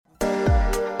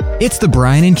It's the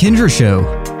Brian and Kindra Show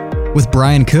with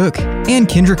Brian Cook and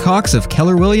Kindra Cox of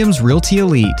Keller Williams Realty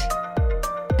Elite.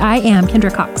 I am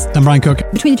Kindra Cox. I'm Brian Cook.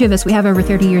 Between the two of us, we have over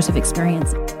 30 years of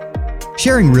experience.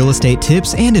 Sharing real estate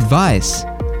tips and advice.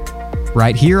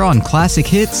 Right here on Classic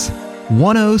Hits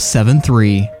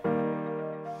 1073.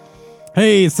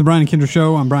 Hey, it's the Brian and Kindra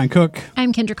Show. I'm Brian Cook.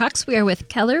 I'm Kindra Cox. We are with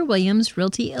Keller Williams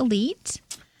Realty Elite.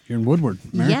 Here in Woodward,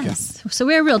 America. Yes. So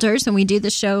we're realtors, and we do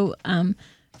the show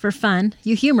for fun.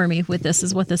 You humor me with this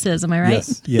is what this is. Am I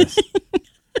right? Yes.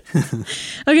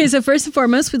 Okay, so first and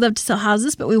foremost, we love to sell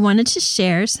houses, but we wanted to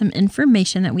share some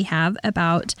information that we have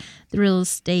about the real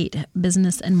estate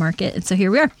business and market. And so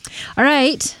here we are. All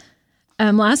right.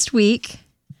 Last week.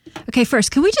 Okay,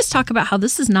 first, can we just talk about how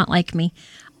this is not like me?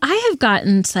 I have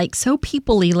gotten like so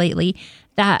people-y lately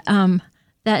that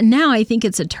that now I think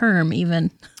it's a term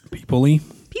even. People-y?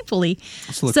 People-y.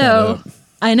 Let's look that up.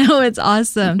 I know, it's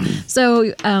awesome.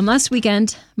 So last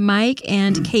weekend, Mike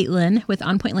and Caitlin with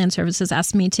On Point Land Services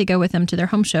asked me to go with them to their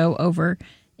home show over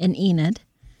in Enid.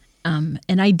 And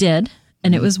I did,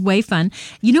 and it was way fun.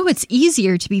 You know, it's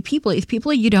easier to be people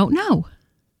you don't know.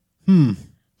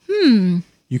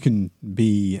 You can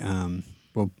be,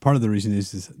 well, part of the reason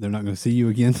is they're not going to see you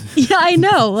again. Yeah, I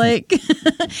know.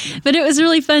 But it was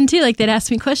really fun too. Like they'd ask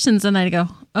me questions and I'd go,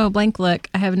 oh, blank look,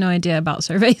 I have no idea about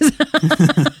surveys.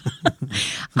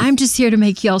 I'm just here to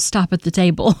make y'all stop at the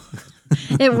table.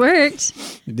 It worked.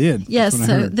 It did. Yes.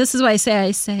 So this is why I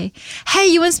say, hey,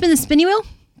 you want to spin the spinny wheel?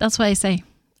 That's what I say.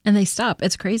 And they stop.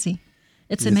 It's crazy.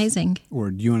 It's amazing. Or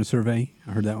do you want a survey?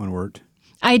 I heard that one worked.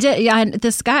 I did. Yeah.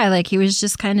 This guy, he was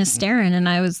just kind of staring and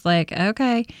I was like,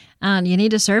 okay, you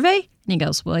need a survey? And he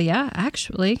goes, well, yeah,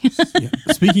 actually. Yeah.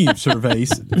 Speaking of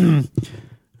surveys,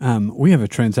 we have a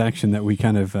transaction that we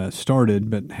kind of started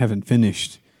but haven't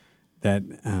finished that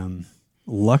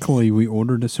luckily we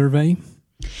ordered a survey.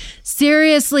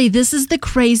 Seriously, this is the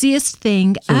craziest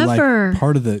thing ever.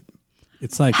 Part of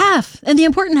it's like half, and the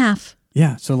important half.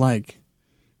 Yeah, so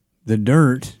the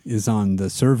dirt is on the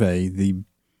survey, the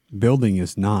building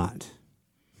is not.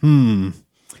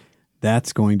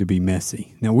 That's going to be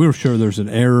messy. Now, we were sure there's an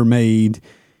error made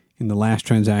in the last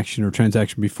transaction or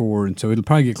transaction before, and so it'll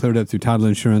probably get cleared up through title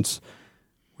insurance,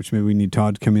 which maybe we need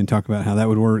Todd to come in and talk about how that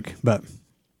would work. But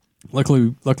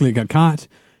luckily it got caught,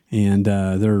 and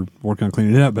they're working on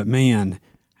cleaning it up. But, man,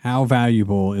 how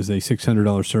valuable is a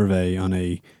 $600 survey on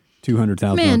a $200,000 piece of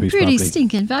property? Pretty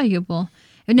stinking valuable.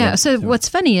 No, yeah, so what's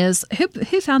funny is,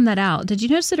 who found that out? Did you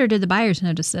notice it, or did the buyers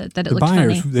notice it, that it looked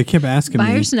funny? The buyers, they kept asking me.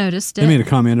 Buyers noticed it. They made a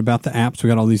comment about the apps. We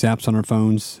got all these apps on our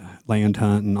phones, Land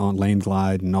Hunt and on Land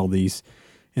Glide and all these,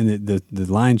 and the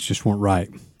lines just weren't right.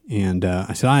 And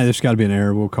I said, there's got to be an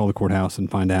error. We'll call the courthouse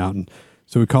and find out. And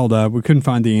so we called up. We couldn't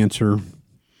find the answer.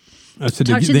 I said,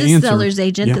 talk to the seller's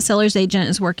agent. Yeah. The seller's agent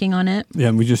is working on it. Yeah,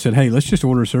 and we just said, hey, let's just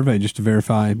order a survey just to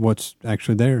verify what's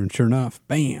actually there. And sure enough,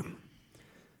 bam,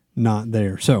 not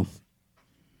there. So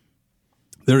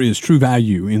there is true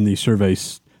value in these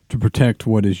surveys to protect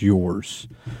what is yours.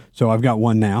 So I've got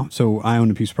one now. So I own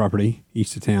a piece of property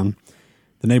east of town.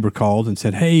 The neighbor called and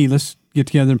said, hey, let's get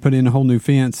together and put in a whole new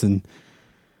fence. And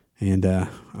I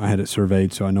had it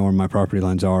surveyed, so I know where my property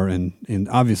lines are. And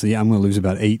obviously I'm going to lose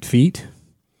about 8 feet.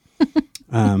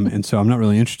 And so I'm not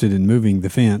really interested in moving the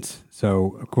fence.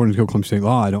 So according to Oklahoma state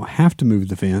law, I don't have to move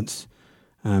the fence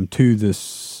to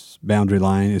this boundary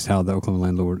line is how the Oklahoma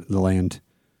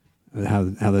how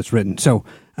that's written. So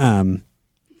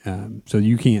so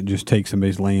you can't just take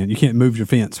somebody's land. You can't move your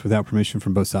fence without permission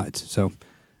from both sides. So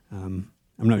I'm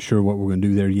not sure what we're going to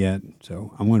do there yet.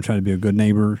 So I'm going to try to be a good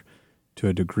neighbor to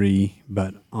a degree,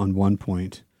 but on one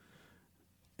point,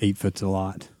 8 foot's a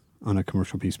lot on a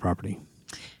commercial piece of property.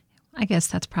 I guess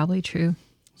that's probably true.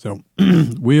 So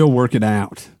we'll work it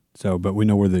out. So, but we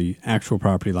know where the actual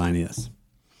property line is.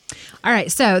 All right,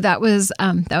 so that was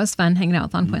fun hanging out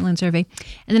with On Point Land Survey,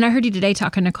 and then I heard you today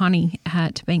talking to Connie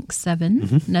at Bank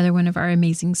 7, another one of our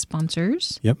amazing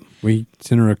sponsors. Yep, we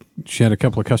sent her. She had a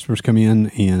couple of customers come in,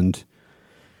 and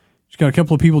she's got a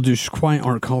couple of people just quite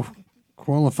aren't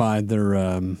qualified.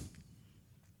 They're.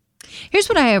 Here's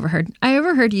what I overheard. I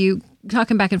overheard you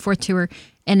talking back and forth to her,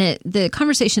 and the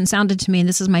conversation sounded to me, and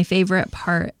this is my favorite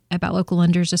part about local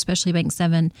lenders, especially Bank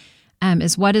 7.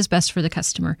 Is what is best for the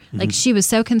customer. Like she was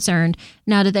so concerned.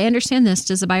 Now, do they understand this?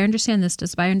 Does the buyer understand this? Does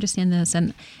the buyer understand this?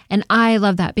 And I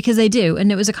love that because they do.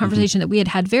 And it was a conversation that we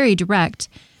had very direct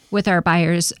with our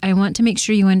buyers. I want to make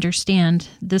sure you understand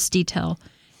this detail.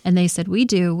 And they said, we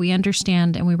do. We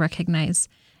understand and we recognize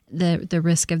the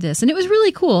risk of this. And it was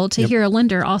really cool to hear a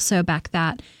lender also back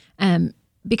that.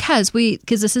 because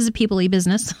this is a people-y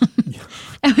business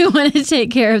and we want to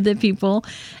take care of the people.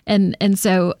 And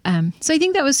so I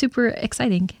think that was super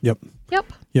exciting. Yep.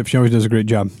 Yep. She always does a great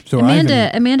job. So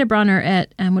Amanda Bronner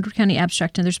at Woodward County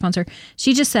Abstract, another sponsor,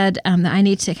 she just said that I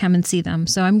need to come and see them.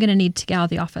 So I'm going to need to get out of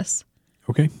the office.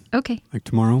 Okay. Like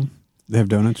tomorrow, they have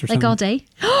donuts or something? Like all day?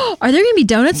 Are there going to be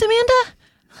donuts, Amanda?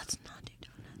 Let's not do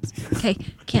donuts. Okay.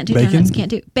 Can't do Bacon? donuts. Can't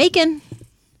do bacon.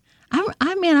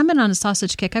 I've been on a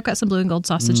sausage kick. I've got some blue and gold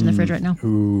sausage in the fridge right now.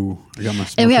 Ooh, I got my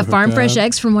smoker and we have farm hooked fresh up.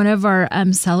 eggs from one of our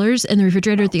sellers in the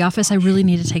refrigerator at the office. I really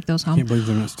need to take those home. I can't believe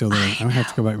they're not still there. I don't have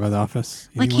to go back by the office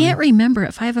I can't remember.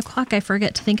 At 5 o'clock, I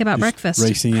forget to think about breakfast.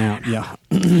 Racing out, yeah.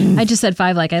 I just said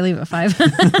 5 like I leave at 5.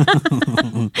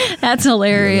 That's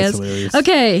hilarious. Yeah, that's hilarious.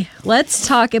 Okay, let's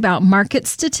talk about market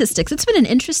statistics. It's been an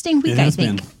interesting week, I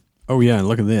think. Oh, yeah,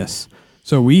 look at this.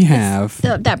 So we have...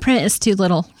 That print is too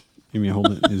little. Give me a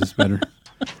hold. Is this better?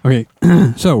 Okay,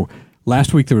 so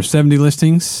last week there were 70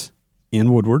 listings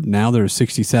in Woodward. Now there's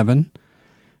 67.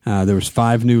 There was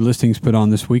 5 new listings put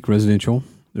on this week, residential.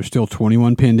 There's still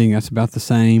 21 pending. That's about the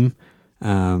same.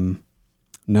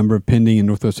 Number of pending in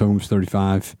Northwest Homes,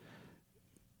 35.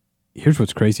 Here's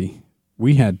what's crazy.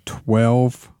 We had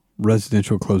 12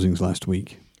 residential closings last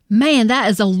week. Man, that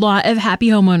is a lot of happy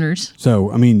homeowners.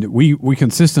 So, I mean, we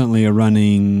consistently are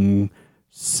running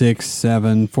 4, 5, 6,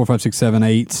 7,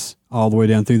 8s all the way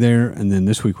down through there, and then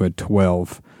this week we had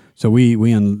 12. So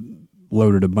we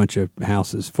unloaded a bunch of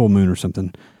houses, full moon or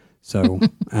something. So,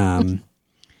 that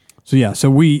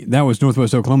was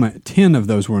Northwest Oklahoma. 10 of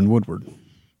those were in Woodward.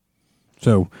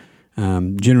 So,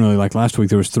 generally, like last week,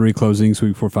 there was 3 closings.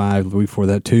 Week before 5. The week before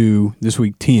that 2. This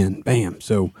week 10. Bam.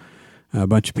 So a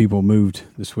bunch of people moved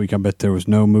this week. I bet there was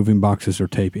no moving boxes or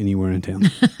tape anywhere in town.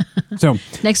 So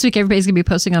next week, everybody's going to be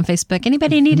posting on Facebook.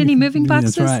 Anybody need any moving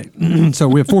boxes? That's right. So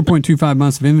we have 4.25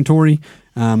 months of inventory.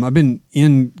 I've been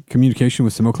in communication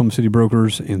with some Oklahoma City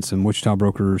brokers and some Wichita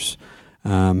brokers,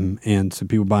 and some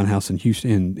people buying a house in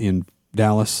Houston, in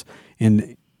Dallas,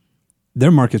 and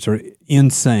their markets are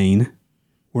insane.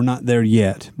 We're not there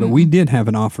yet, but we did have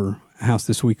a house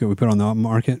this week that we put on the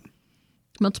market.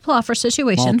 Multiple offer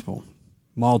situation.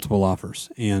 Multiple offers.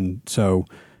 And so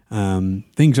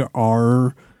things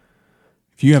are,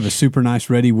 if you have a super nice,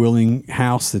 ready, willing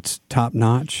house that's top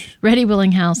notch. Ready,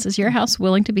 willing house. Is your house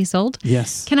willing to be sold?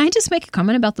 Yes. Can I just make a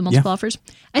comment about the multiple offers?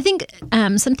 I think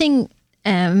something,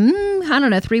 I don't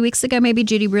know, 3 weeks ago, maybe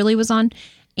Judy Brearley was on.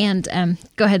 And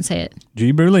go ahead and say it.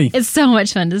 Judy Brearley. It's so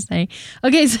much fun to say.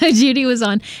 Okay, so Judy was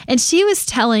on, and she was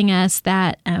telling us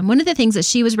that one of the things that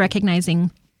she was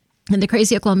recognizing in the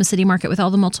crazy Oklahoma City market with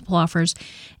all the multiple offers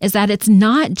is that it's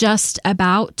not just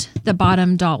about the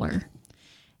bottom dollar.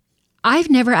 I've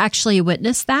never actually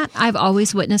witnessed that. I've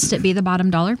always witnessed it be the bottom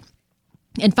dollar.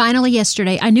 And finally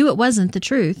yesterday, I knew it wasn't the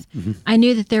truth. Mm-hmm. I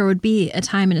knew that there would be a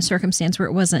time and a circumstance where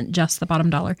it wasn't just the bottom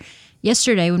dollar.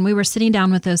 Yesterday, when we were sitting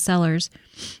down with those sellers,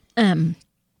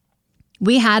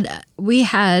 we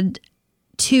had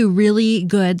 2 really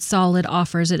good, solid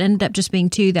offers. It ended up just being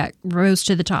 2 that rose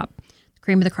to the top.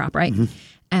 Cream of the crop, right?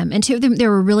 Mm-hmm. And 2 of them, they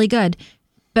were really good.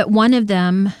 But one of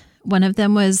them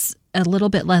was a little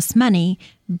bit less money,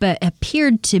 but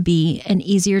appeared to be an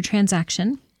easier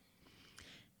transaction.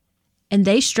 And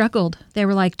they struggled. They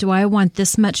were like, do I want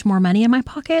this much more money in my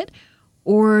pocket,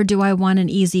 or do I want an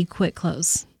easy, quick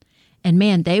close? And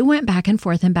man, they went back and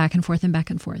forth and back and forth and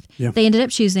back and forth. Yeah. They ended up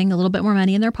choosing a little bit more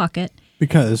money in their pocket.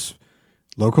 Because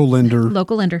local lender.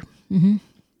 Mm-hmm.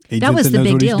 That was the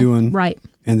big deal. Doing. Right.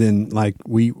 And then like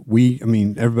we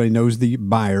everybody knows the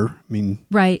buyer.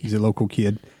 right. He's a local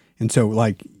kid. And so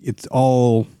like it's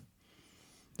all,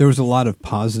 there was a lot of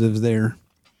positives there.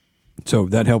 So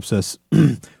that helps us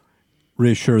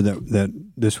reassure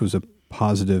that this was a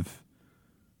positive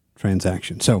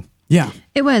transaction. So yeah.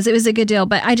 It was a good deal.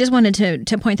 But I just wanted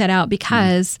to point that out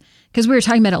because we were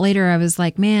talking about it later. I was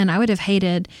like, man, I would have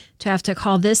hated to have to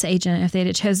call this agent if they'd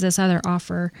have chose this other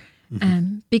offer.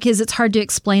 Because it's hard to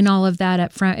explain all of that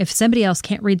up front if somebody else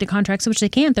can't read the contracts, which they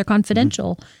can't. They're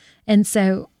confidential. And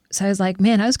so I was like,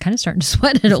 man, I was kind of starting to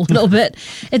sweat it a little bit.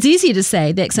 It's easy to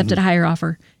say they accepted a higher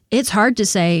offer. It's hard to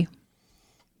say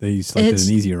they selected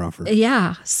an easier offer.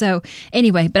 Yeah. So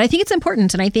anyway, but I think it's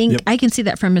important, and I think I can see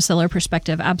that from a seller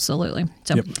perspective. Absolutely.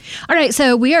 So, all right.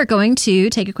 So we are going to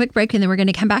take a quick break, and then we're going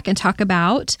to come back and talk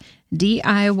about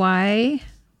DIY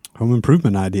home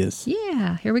improvement ideas.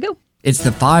 Yeah. Here we go. It's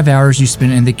the 5 hours you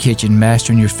spend in the kitchen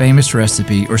mastering your famous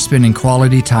recipe or spending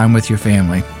quality time with your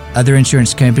family. Other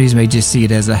insurance companies may just see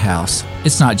it as a house.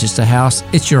 It's not just a house,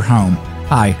 it's your home.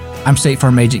 Hi, I'm State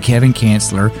Farm Agent Kevin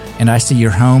Kanzler, and I see your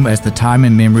home as the time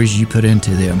and memories you put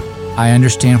into them. I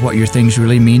understand what your things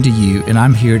really mean to you, and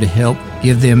I'm here to help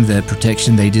give them the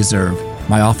protection they deserve.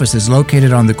 My office is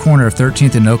located on the corner of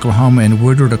 13th and Oklahoma and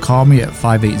Woodward, or call me at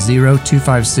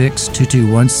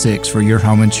 580-256-2216 for your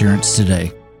home insurance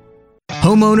today.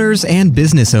 Homeowners and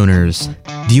business owners,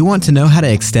 do you want to know how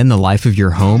to extend the life of your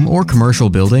home or commercial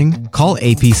building? Call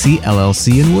APC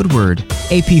LLC in Woodward.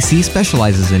 APC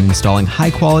specializes in installing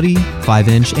high-quality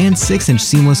 5-inch and 6-inch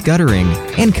seamless guttering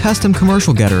and custom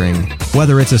commercial guttering.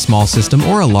 Whether it's a small system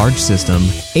or a large system,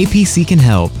 APC can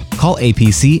help. Call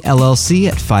APC LLC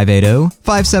at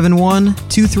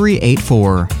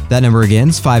 580-571-2384. That number again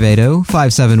is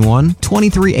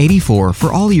 580-571-2384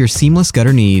 for all your seamless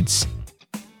gutter needs.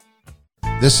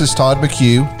 This is Todd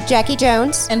McHugh, Jackie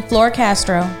Jones, and Flor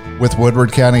Castro with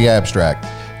Woodward County Abstract.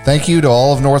 Thank you to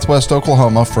all of Northwest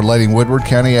Oklahoma for letting Woodward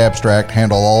County Abstract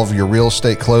handle all of your real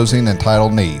estate closing and title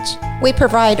needs. We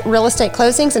provide real estate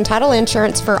closings and title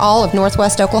insurance for all of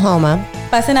Northwest Oklahoma.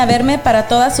 Pasen a verme para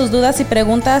todas sus dudas y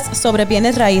preguntas sobre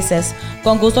bienes raíces.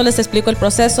 Con gusto les explico el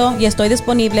proceso y estoy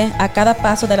disponible a cada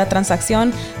paso de la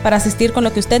transacción para asistir con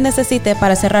lo que usted necesite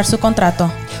para cerrar su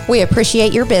contrato. We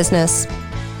appreciate your business.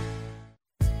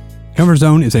 Comfort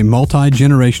Zone is a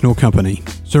multi-generational company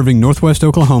serving Northwest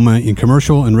Oklahoma in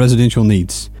commercial and residential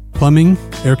needs. Plumbing,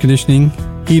 air conditioning,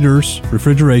 heaters,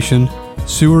 refrigeration,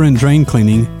 sewer and drain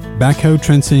cleaning, backhoe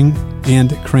trencing,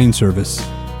 and crane service.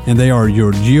 And they are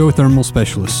your geothermal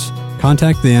specialists.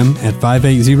 Contact them at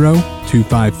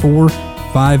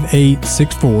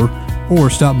 580-254-5864 or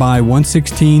stop by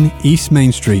 116 East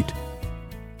Main Street.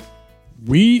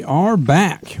 We are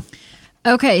back.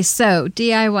 Okay, so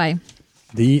DIY.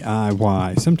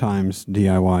 DIY. Sometimes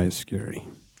DIY is scary.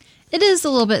 It is a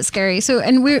little bit scary. So,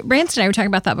 and Branson and I were talking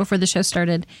about that before the show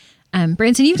started.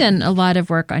 Branson, you've done a lot of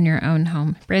work on your own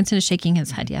home. Branson is shaking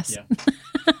his head, yes. Yeah.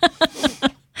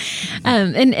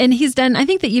 And he's done, I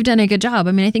think that you've done a good job.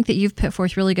 I mean, I think that you've put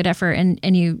forth really good effort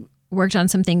and you worked on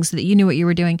some things so that you knew what you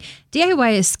were doing.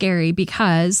 DIY is scary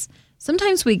because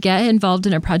sometimes we get involved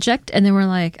in a project and then we're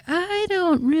like, I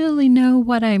don't really know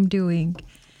what I'm doing.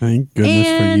 Thank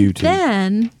goodness for you two.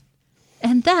 And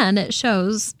then it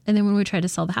shows. And then when we try to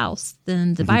sell the house,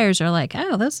 then the buyers are like,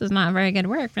 "Oh, this is not very good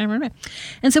work." And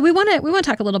so we want to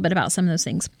talk a little bit about some of those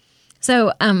things.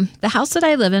 So the house that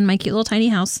I live in, my cute little tiny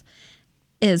house,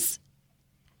 I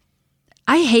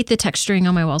hate the texturing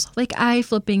on my walls. Like I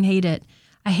flipping hate it.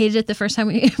 I hated it the first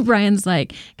time Brian's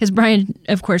like, because Brian,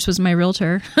 of course, was my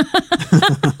realtor.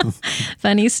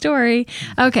 Funny story.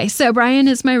 Okay, so Brian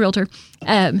is my realtor.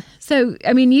 So,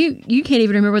 I mean, you can't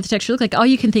even remember what the texture looked like. All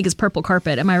you can think is purple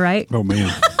carpet. Am I right? Oh,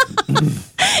 man.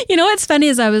 You know what's funny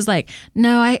is I was like,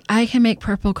 no, I can make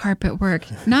purple carpet work.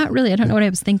 Not really. I don't know what I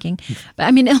was thinking. But,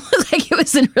 I mean, it looked like it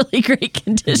was in really great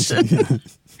condition.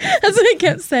 That's what I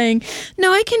kept saying.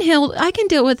 No, I can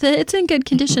deal with it. It's in good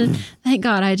condition. Thank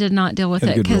God I did not deal with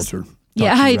it. Because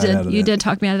yeah, I did. You did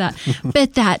talk me out of that.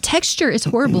 But that texture is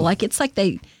horrible. Like it's like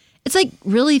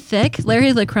really thick.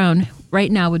 Larry LeCrone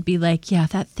right now would be like, yeah,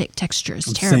 that thick texture is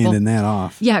terrible. Sanding that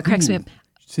off. Yeah, it cracks me up.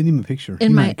 Send him a picture.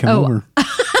 In my over.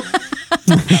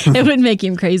 It would make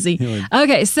him crazy.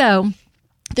 Okay, so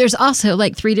there's also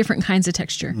like 3 different kinds of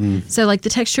texture. So like the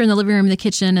texture in the living room, the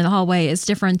kitchen, and the hallway is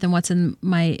different than what's in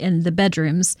the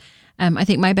bedrooms. I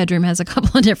think my bedroom has a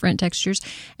couple of different textures,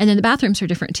 and then the bathrooms are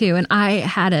different too. And I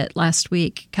had it last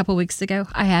week, a couple weeks ago.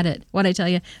 I had it. What'd I tell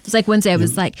you? It was like Wednesday. I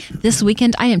was like, this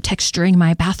weekend I am texturing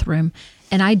my bathroom.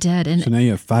 And I did. And so now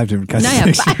you have 5 different kinds. Now I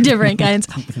have 5 different kinds.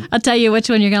 I'll tell you which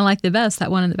one you're going to like the best, that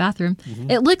one in the bathroom.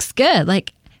 Mm-hmm. It looks good.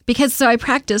 Like, because so I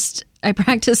practiced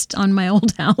on my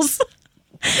old house.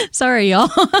 Sorry, y'all.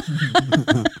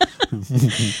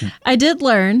 I did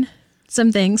learn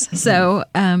some things. So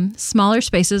smaller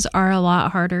spaces are a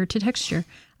lot harder to texture.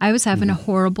 I was having a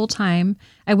horrible time.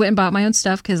 I went and bought my own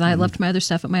stuff because I left my other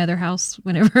stuff at my other house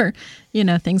whenever,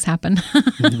 things happen.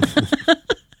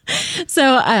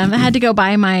 So I had to go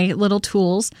buy my little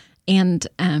tools. And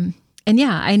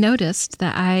yeah, I noticed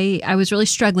that I was really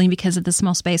struggling because of the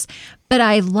small space. But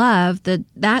I love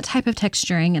that type of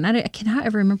texturing. And I cannot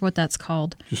ever remember what that's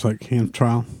called. Just like hand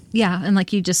trowel? Yeah. And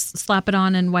like you just slap it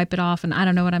on and wipe it off. And I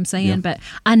don't know what I'm saying. But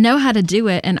I know how to do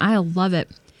it. And I love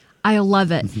it. I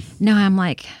love it. Now I'm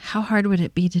like, how hard would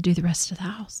it be to do the rest of the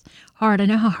house? Hard. I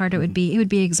know how hard it would be. It would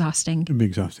be exhausting. It would be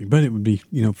exhausting. But it would be,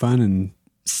 fun and...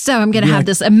 So I'm going to have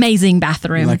this amazing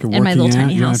bathroom in my little tiny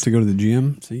house. You don't have to go to the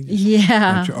gym. See,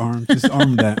 just your arms, just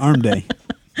arm day.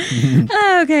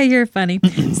 Okay, you're funny.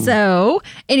 So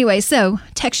anyway,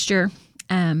 texture.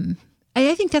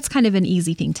 I think that's kind of an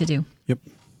easy thing to do. Yep.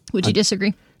 Would you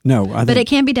disagree? No, but it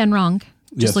can be done wrong.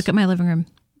 Just look at my living room.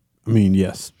 I mean,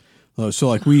 yes. So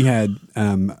like we had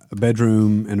a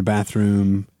bedroom and a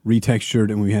bathroom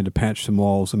retextured, and we had to patch some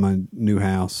walls in my new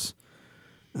house.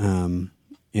 And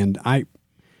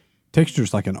texture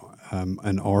is like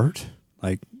an art.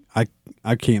 Like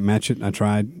I can't match it. I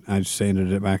tried. I just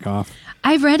sanded it back off.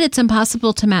 I've read it's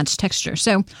impossible to match texture.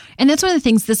 So, and that's one of the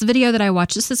things, this video that I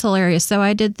watched, this is hilarious. So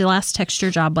I did the last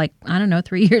texture job,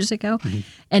 3 years ago. Mm-hmm.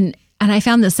 And I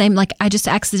found the same, I just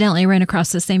accidentally ran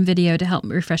across the same video to help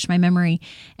refresh my memory.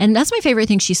 And that's my favorite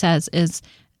thing she says is,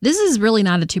 this is really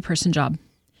not a 2-person job.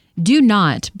 Do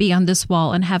not be on this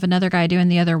wall and have another guy doing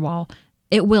the other wall.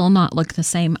 It will not look the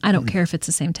same. I don't care if it's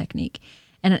the same technique.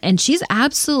 And she's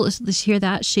absolutely, did you hear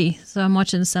that? So I'm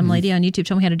watching some lady on YouTube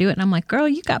tell me how to do it. And I'm like, girl,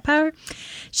 you got power.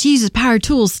 She uses power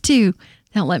tools too.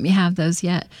 Don't let me have those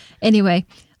yet. Anyway,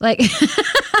 why did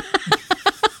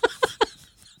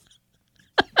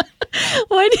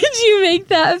you make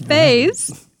that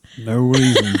face? No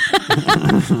reason.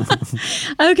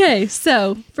 Okay,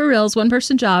 so for reals,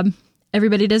 1-person job.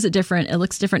 Everybody does it different. It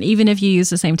looks different, even if you use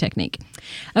the same technique.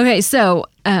 Okay, so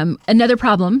another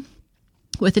problem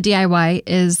with the DIY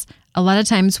is a lot of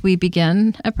times we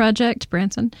begin a project,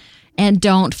 Branson, and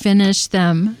don't finish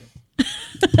them.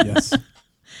 Yes.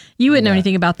 You wouldn't know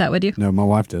anything about that, would you? No, my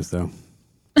wife does, though.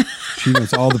 She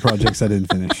knows all the projects I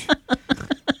didn't finish.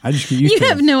 I just get used to it. You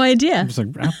have no idea. I'm just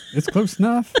like, it's close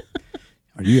enough.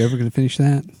 Are you ever going to finish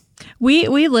that?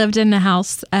 We lived in a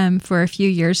house for a few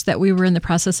years that we were in the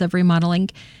process of remodeling,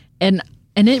 and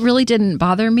it really didn't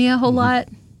bother me a whole lot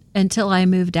until I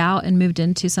moved out and moved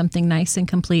into something nice and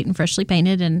complete and freshly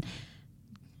painted and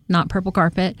not purple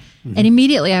carpet. And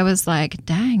immediately I was like,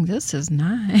 dang, this is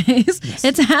nice. Yes.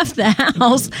 It's half the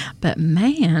house, but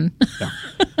man. Yeah.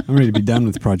 I'm ready to be done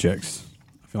with projects.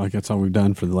 I feel like that's all we've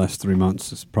done for the last 3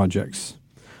 months is projects.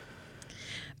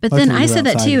 But then I said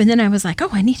that too, and then I was like, oh,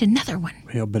 I need another one.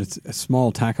 Well, but it's a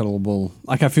small, tackleable.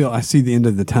 I see the end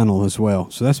of the tunnel as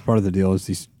well. So that's part of the deal is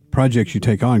these projects you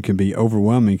take on can be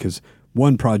overwhelming because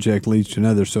one project leads to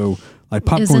another. So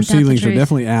popcorn ceilings are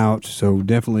definitely out. So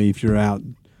definitely if you're out,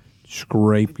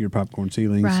 scrape your popcorn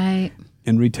ceilings. Right.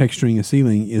 And retexturing a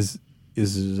ceiling is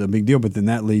a big deal. But then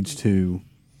that leads to...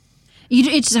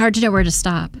 It's just hard to know where to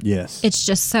stop. Yes. It's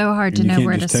just so hard to know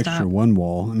where to stop. You can't just texture one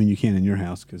wall. I mean, you can in your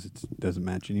house because it doesn't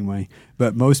match anyway.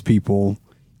 But most people,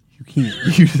 you can't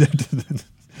use that.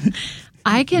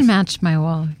 I can match my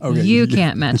wall. Okay, you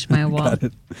can't match my wall. Got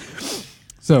it.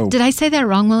 So, did I say that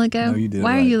wrong a while ago? No, you did.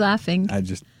 Why are you laughing?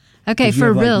 Okay,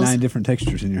 for reals. 9 different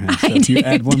textures in your house. So if you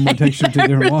add one more texture to a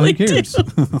different wall, who cares?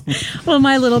 Well,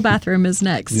 my little bathroom is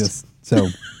next. Yes. So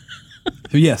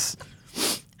yes.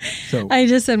 So I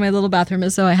just said my little bathroom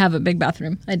is so I have a big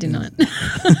bathroom. I do not.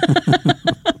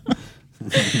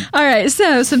 All right.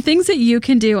 So some things that you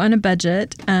can do on a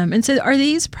budget. And so are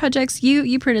these projects,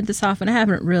 you printed this off and I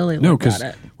haven't really looked at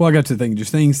it. Well, I got to think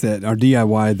just things that are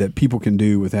DIY that people can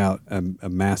do without a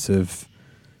massive.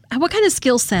 What kind of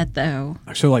skill set though?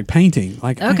 So like painting,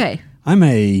 okay. I'm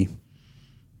a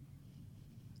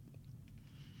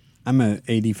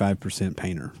 85%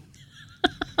 painter.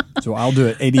 So I'll do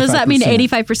it 85%. Does that mean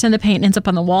 85% of the paint ends up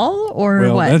on the wall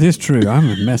or what? That is true.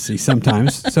 I'm messy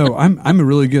sometimes. So I'm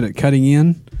really good at cutting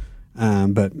in.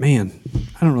 But man,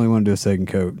 I don't really want to do a second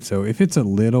coat. So if it's a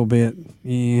little bit,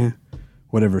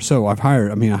 whatever. So I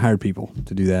hired people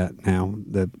to do that now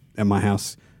at my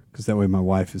house because that way my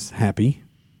wife is happy.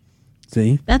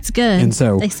 See? That's good. And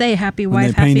so they say happy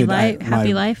wife, happy life,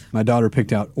 happy life. My daughter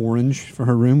picked out orange for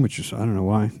her room, which is, I don't know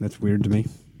why. That's weird to me.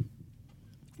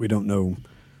 We don't know.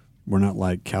 We're not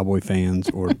like Cowboy fans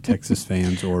or Texas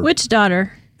fans or... Which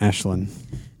daughter? Ashlyn.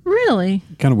 Really?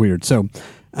 Kind of weird. So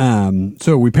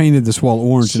we painted this wall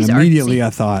orange, and immediately artsy. I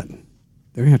thought,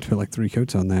 they're going to have to put like 3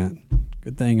 coats on that.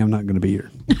 Good thing I'm not going to be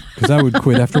here because I would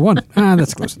quit after one.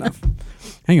 That's close enough.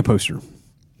 Hang a poster.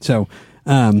 So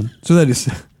that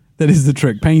is the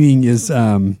trick. Painting is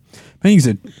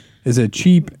a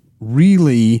cheap,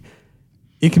 really...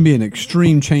 It can be an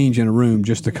extreme change in a room,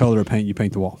 just the color of paint you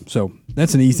paint the wall. So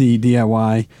that's an easy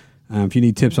DIY. If you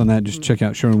need tips on that, just check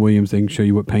out Sherwin-Williams. They can show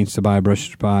you what paints to buy, brushes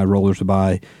to buy, rollers to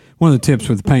buy. One of the tips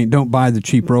with the paint, don't buy the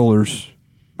cheap rollers.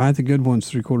 Buy the good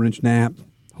ones, 3/4 inch nap.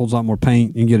 Holds a lot more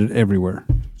paint. You can get it everywhere.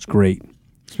 It's great,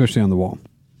 especially on the wall.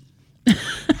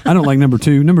 I don't like number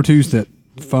 2. Number 2 is that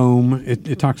foam.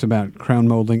 It talks about crown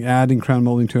molding, adding crown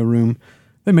molding to a room.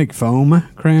 They make foam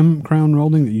crown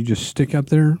molding that you just stick up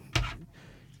there.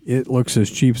 It looks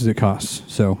as cheap as it costs.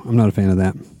 So I'm not a fan of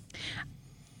that.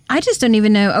 I just don't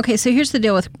even know. Okay, so here's the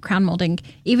deal with crown molding.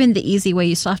 Even the easy way,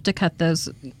 you still have to cut those.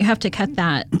 You have to cut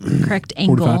that correct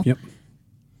angle. 45, yep.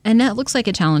 And that looks like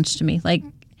a challenge to me. Like,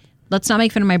 let's not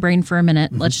make fun of my brain for a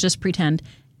minute. Mm-hmm. Let's just pretend.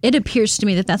 it appears to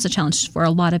me that that's a challenge for a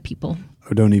lot of people.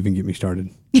 Oh, don't even get me started.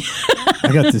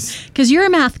 I got this. Because you're a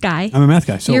math guy. I'm a math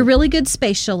guy. So you're really good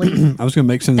spatially. I was going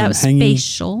to make some of those hanging.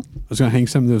 Spatial. I was going to hang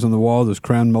some of those on the wall, those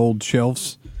crown mold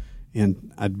shelves.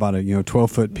 And I bought a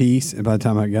 12-foot piece. And by the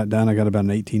time I got done, I got about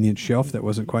an 18-inch shelf that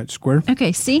wasn't quite square.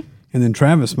 Okay, see? And then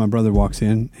Travis, my brother, walks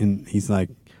in and he's like,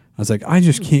 I was like, I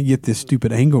just can't get this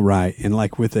stupid angle right. And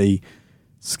like with a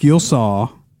skill saw,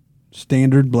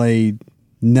 standard blade,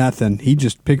 nothing, he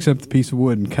just picks up the piece of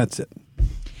wood and cuts it.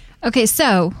 Okay,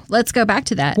 so let's go back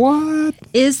to that. What?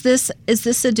 Is this a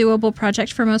doable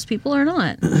project for most people or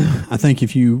not? I think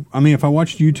if I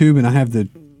watched YouTube and I have the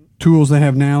tools they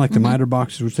have now, like the miter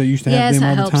boxes, which they used to have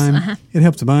them all the time, it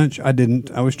helps a bunch. I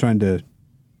didn't. I was trying to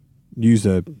use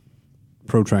a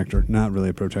protractor, not really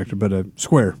a protractor, but a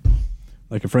square,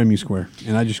 like a framing square,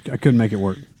 and I couldn't make it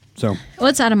work. So, well,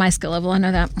 it's out of my skill level. I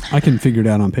know that. I can figure it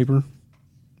out on paper,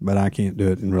 but I can't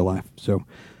do it in real life. So,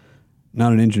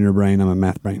 not an engineer brain, I'm a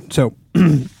math brain. So,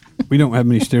 we don't have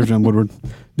many stairs on Woodward.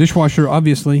 Dishwasher,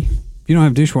 obviously. If you don't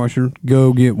have a dishwasher,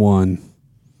 go get one.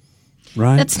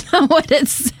 Right? That's not what it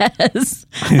says.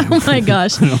 Oh my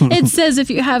gosh. It says if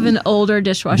you have an older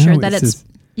dishwasher that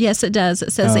yes, it does.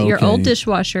 It says that your old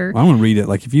dishwasher. Well, I want to read it.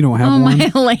 Like if you don't have one. Oh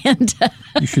my land.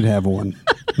 You should have one.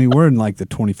 I mean, we're in like the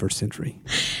 21st century.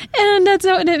 And that's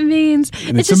not what it means.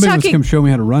 And if somebody wants to come show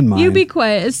me how to run mine. You be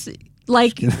quiet. It's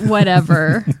like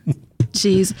whatever.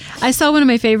 Jeez. I saw one of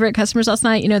my favorite customers last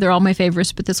night. They're all my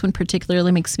favorites, but this one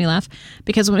particularly makes me laugh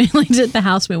because when we looked at the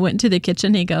house, we went into the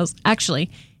kitchen. He goes, actually,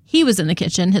 he was in the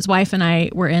kitchen. His wife and I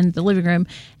were in the living room,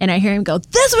 and I hear him go,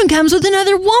 "This one comes with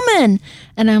another woman."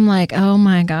 And I'm like, oh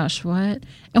my gosh, what?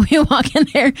 And we walk in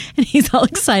there, and he's all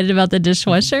excited about the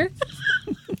dishwasher.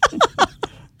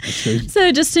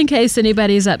 So just in case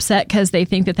anybody's upset because they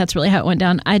think that that's really how it went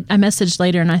down, I messaged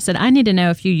later and I said, I need to know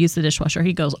if you use the dishwasher.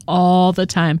 He goes, all the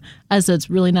time. I said, it's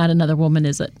really not another woman,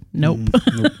 is it? Nope.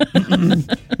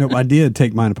 Nope. I did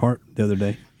take mine apart the other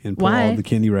day and pull all the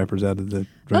candy wrappers out of the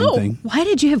drain thing. Why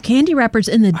did you have candy wrappers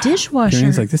in the dishwasher?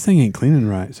 Karen's like, this thing ain't cleaning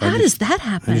right. So how does that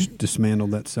happen? I just dismantled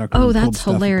that sucker. Oh, that's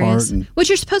hilarious. What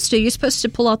you're supposed to do, you're supposed to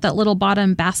pull out that little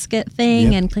bottom basket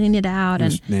thing and clean it out.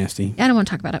 It's nasty. I don't want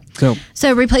to talk about it.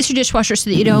 So replace your dishwasher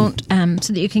so that you don't,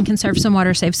 so that you can conserve some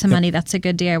water, save some money. That's a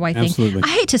good DIY thing. Absolutely. I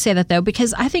hate to say that though,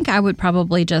 because I think I would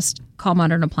probably just call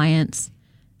Modern Appliance.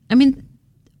 I mean,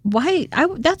 why? I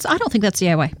don't think that's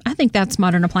DIY. I think that's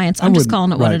Modern Appliance. I'm just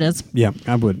calling it what it is. Yeah,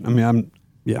 I would. I mean,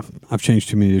 I've changed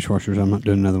too many dishwashers. I'm not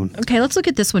doing another one. Okay, let's look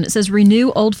at this one. It says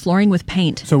renew old flooring with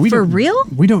paint. So real?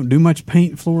 We don't do much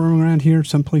paint flooring around here.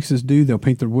 Some places do. They'll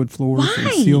paint their wood floors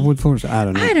and seal wood floors. I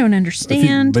don't know. I don't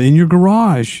understand. But in your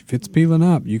garage, if it's peeling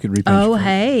up, you could repaint. Oh,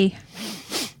 hey.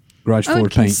 Garage floor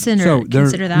paint. Consider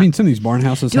that. I mean, some of these barn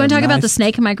houses. Do you want to talk about the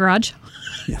snake in my garage?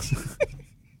 Yes.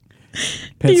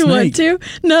 Pet you snake. Want to?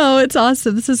 No, it's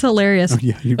awesome. This is hilarious. Oh,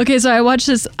 yeah, okay, so I watch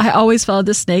this. I always follow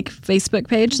the snake Facebook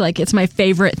page. Like, it's my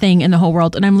favorite thing in the whole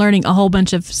world. And I'm learning a whole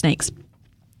bunch of snakes.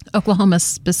 Oklahoma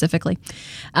specifically.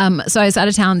 So I was out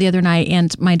of town the other night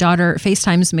and my daughter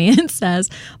FaceTimes me and says,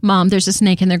 "Mom, there's a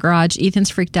snake in the garage. Ethan's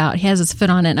freaked out. He has his foot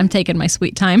on it and I'm taking my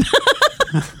sweet time."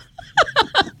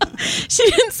 She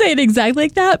didn't say it exactly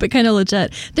like that, but kind of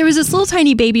legit. There was this little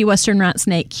tiny baby western rat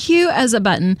snake, cute as a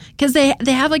button, because they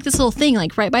have like this little thing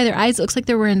like right by their eyes. It looks like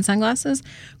they're wearing sunglasses.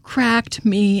 Cracked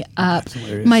me up.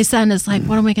 My son is like,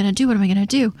 "What am I going to do? What am I going to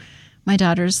do?" My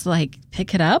daughter's like,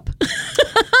 "Pick it up."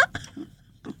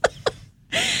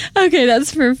 Okay,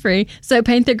 that's for free. So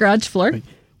paint the garage floor.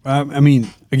 I mean,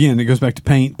 again, it goes back to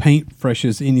paint. Paint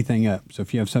freshes anything up. So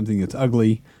if you have something that's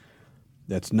ugly,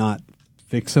 that's not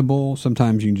fixable,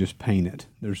 sometimes you can just paint it.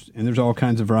 There's all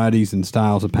kinds of varieties and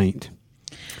styles of paint.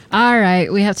 All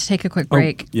right, we have to take a quick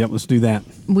break. Yep, let's do that.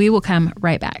 We will come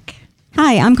right back.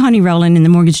 Hi, I'm Connie Rowland in the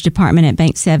mortgage department at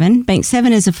Bank 7. Bank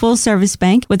 7 is a full-service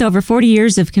bank with over 40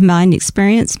 years of combined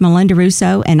experience. Melinda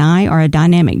Russo and I are a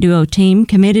dynamic duo team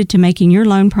committed to making your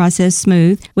loan process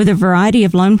smooth. With a variety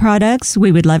of loan products,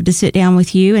 we would love to sit down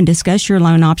with you and discuss your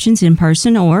loan options in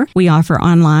person, or we offer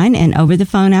online and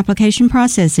over-the-phone application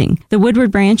processing. The Woodward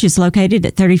branch is located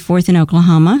at 34th in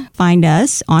Oklahoma. Find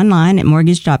us online at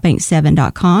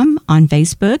mortgage.bank7.com, on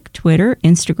Facebook, Twitter,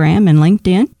 Instagram, and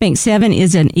LinkedIn. Bank 7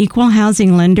 is an equal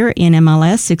housing lender in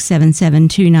MLS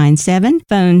 677297,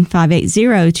 phone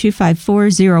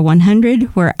 580-254-0100,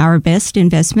 where our best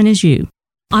investment is you.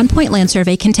 On Point Land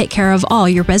Survey can take care of all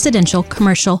your residential,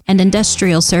 commercial, and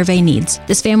industrial survey needs.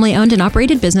 This family-owned and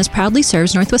operated business proudly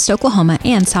serves Northwest Oklahoma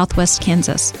and Southwest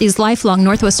Kansas. These lifelong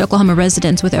Northwest Oklahoma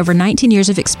residents with over 19 years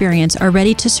of experience are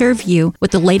ready to serve you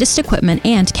with the latest equipment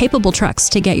and capable trucks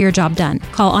to get your job done.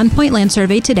 Call On Point Land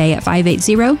Survey today at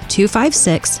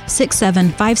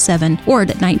 580-256-6757 or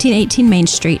at 1918 Main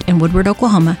Street in Woodward,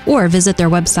 Oklahoma, or visit their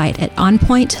website at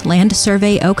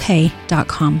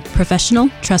onpointlandsurveyok.com. Professional,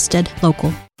 trusted,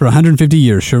 local. For 150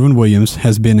 years, Sherwin-Williams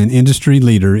has been an industry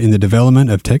leader in the development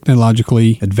of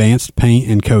technologically advanced paint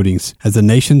and coatings. As the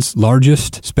nation's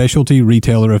largest specialty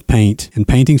retailer of paint and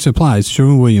painting supplies,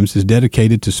 Sherwin-Williams is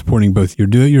dedicated to supporting both your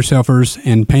do-it-yourselfers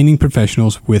and painting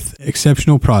professionals with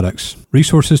exceptional products,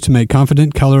 resources to make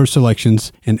confident color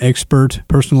selections, and expert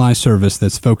personalized service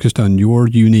that's focused on your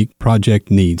unique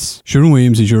project needs.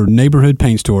 Sherwin-Williams is your neighborhood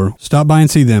paint store. Stop by and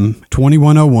see them,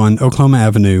 2101 Oklahoma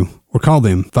Avenue, or call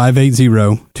them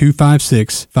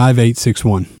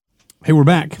 580-256-5861. Hey, we're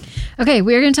back. Okay,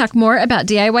 we're going to talk more about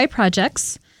DIY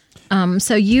projects.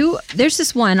 There's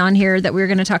this one on here that we were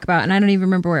going to talk about, and I don't even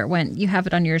remember where it went. You have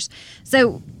it on yours.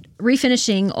 So,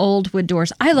 refinishing old wood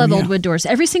doors. I love old wood doors.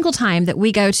 Every single time that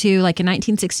we go to like a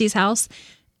 1960s house,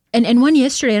 and one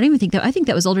yesterday, I think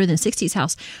that was older than 60s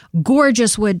house.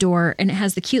 Gorgeous wood door, and it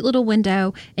has the cute little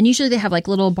window, and usually they have like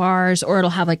little bars, or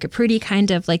it'll have like a pretty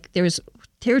kind of like there were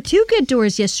two good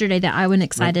doors yesterday that I was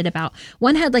excited about.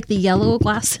 One had like the yellow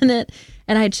glass in it,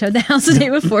 and I had showed the house the day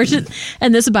before,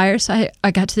 and this buyer, so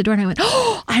I got to the door and I went,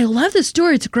 "Oh, I love this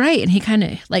door. It's great." And he kind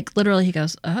of like literally he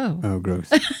goes, "Oh, gross."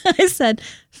 I said,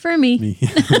 "For me."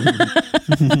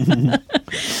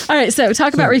 All right, so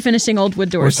talk about refinishing old wood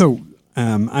doors.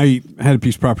 I had a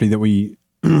piece of property that we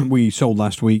sold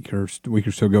last week or a week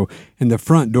or so ago, and the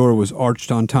front door was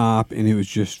arched on top, and it was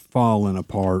just falling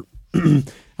apart. I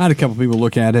had a couple people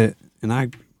look at it, and I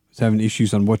was having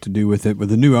issues on what to do with it. With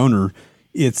the new owner,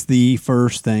 it's the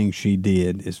first thing she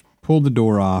did is pulled the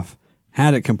door off,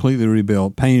 had it completely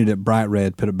rebuilt, painted it bright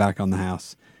red, put it back on the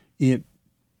house. It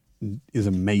is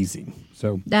amazing.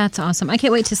 So that's awesome. I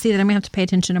can't wait to see that. I'm going to have to pay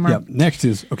attention tomorrow. Yeah. Next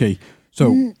is, okay,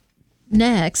 so.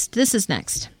 This is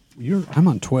next. I'm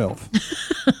on 12.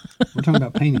 We're talking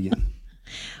about paint again.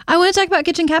 I want to talk about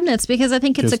kitchen cabinets because I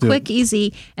think it's a quick,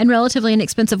 easy, and relatively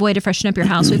inexpensive way to freshen up your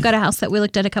house. We've got a house that we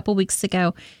looked at a couple weeks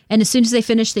ago, and as soon as they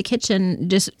finish the kitchen,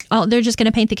 they're just going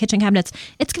to paint the kitchen cabinets.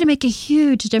 It's going to make a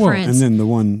huge difference. Well, and then the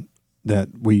one that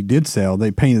we did sell,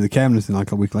 they painted the cabinets, and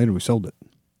like a week later, we sold it.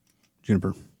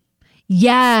 Juniper.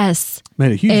 Yes.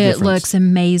 Made a huge difference. It looks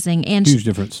amazing. And huge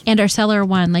difference. And our seller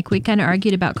won. Like, we kind of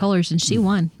argued about colors, and she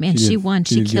won. Man, she won.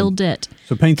 She killed it.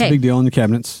 So paint's a big deal on the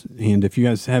cabinets. And if you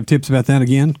guys have tips about that,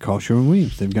 again, call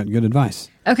Sherwin-Williams. They've got good advice.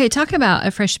 Okay, talk about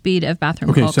a fresh bead of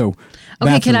bathroom caulk. So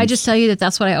can I just tell you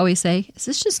that's what I always say?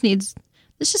 This just needs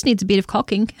a bead of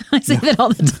caulking. I say that all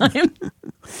the time.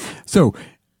 So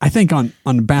I think on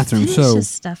the bathroom,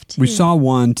 stuff too. We saw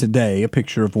one today, a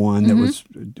picture of one that was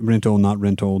rental, not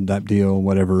rental, that deal,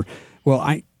 whatever. Well,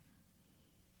 I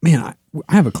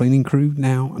have a cleaning crew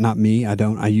now. Not me. I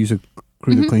don't. I use a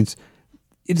crew that cleans.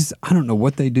 I don't know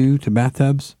what they do to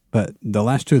bathtubs, but the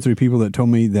last 2 or 3 people that told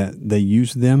me that they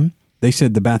use them, they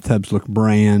said the bathtubs look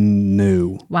brand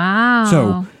new. Wow.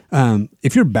 So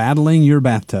if you're battling your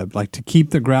bathtub, like to keep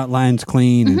the grout lines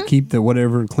clean and keep the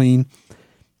whatever clean,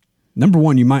 number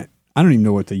one, I don't even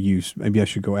know what they use. Maybe I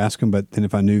should go ask them, but then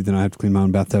if I knew, then I have to clean my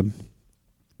own bathtub.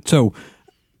 So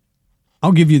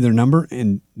I'll give you their number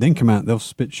and then come out. They'll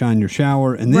spit shine your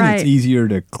shower, and then it's easier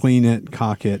to clean it,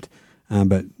 caulk it.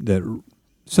 But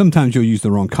sometimes you'll use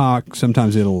the wrong caulk.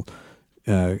 Sometimes it'll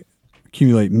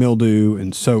accumulate mildew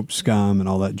and soap, scum, and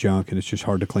all that junk, and it's just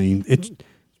hard to clean. It's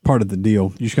part of the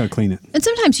deal. You just got to clean it. And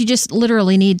sometimes you just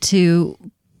literally need to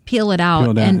peel it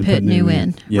out and put new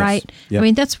in, yes. right? Yep. I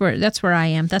mean, that's where I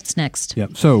am. That's next.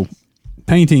 Yep. So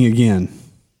painting again,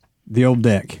 the old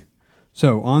deck.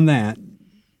 So on that,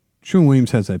 Sherwin-Williams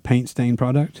has a paint stain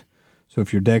product. So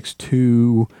if your deck's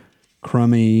too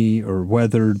crummy or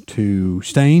weathered to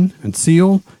stain and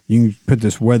seal, you can put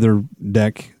this weather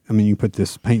deck. You can put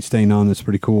this paint stain on. That's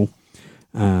pretty cool.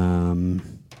 That's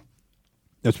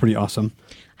pretty awesome.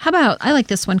 How about, I like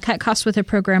this one, cut costs with a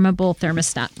programmable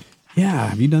thermostat. Yeah.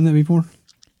 Have you done that before?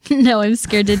 No, I'm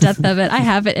scared to death of it. I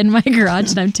have it in my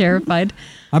garage and I'm terrified.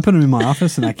 I put them in my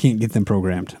office and I can't get them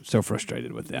programmed. I'm so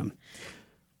frustrated with them.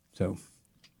 So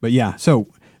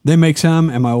they make some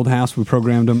at my old house. We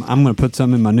programmed them. I'm going to put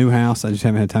some in my new house. I just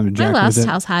haven't had time to jack with it. My last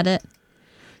house had it,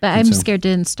 but I'm scared to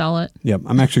install it. Yep.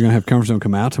 I'm actually going to have Comfort Zone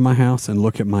come out to my house and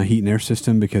look at my heat and air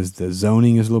system because the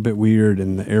zoning is a little bit weird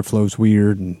and the airflow is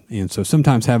weird. And so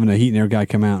sometimes having a heat and air guy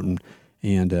come out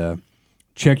and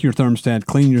check your thermostat,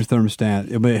 clean your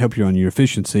thermostat. It will help you on your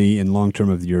efficiency and long-term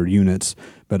of your units,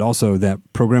 but also that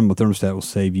programmable thermostat will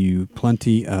save you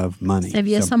plenty of money. Save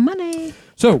you some money.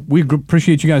 So we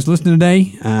appreciate you guys listening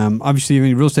today. Obviously, if you have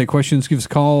any real estate questions, give us a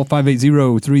call,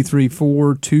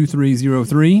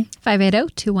 580-334-2303.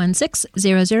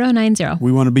 580-216-0090.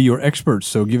 We want to be your experts,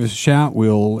 so give us a shout.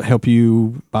 We'll help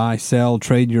you buy, sell,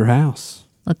 trade your house.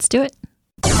 Let's do it.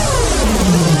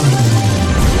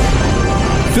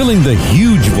 Filling the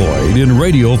huge void in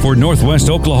radio for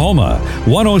Northwest Oklahoma.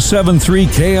 107.3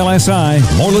 KLSI,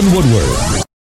 Moreland Woodward.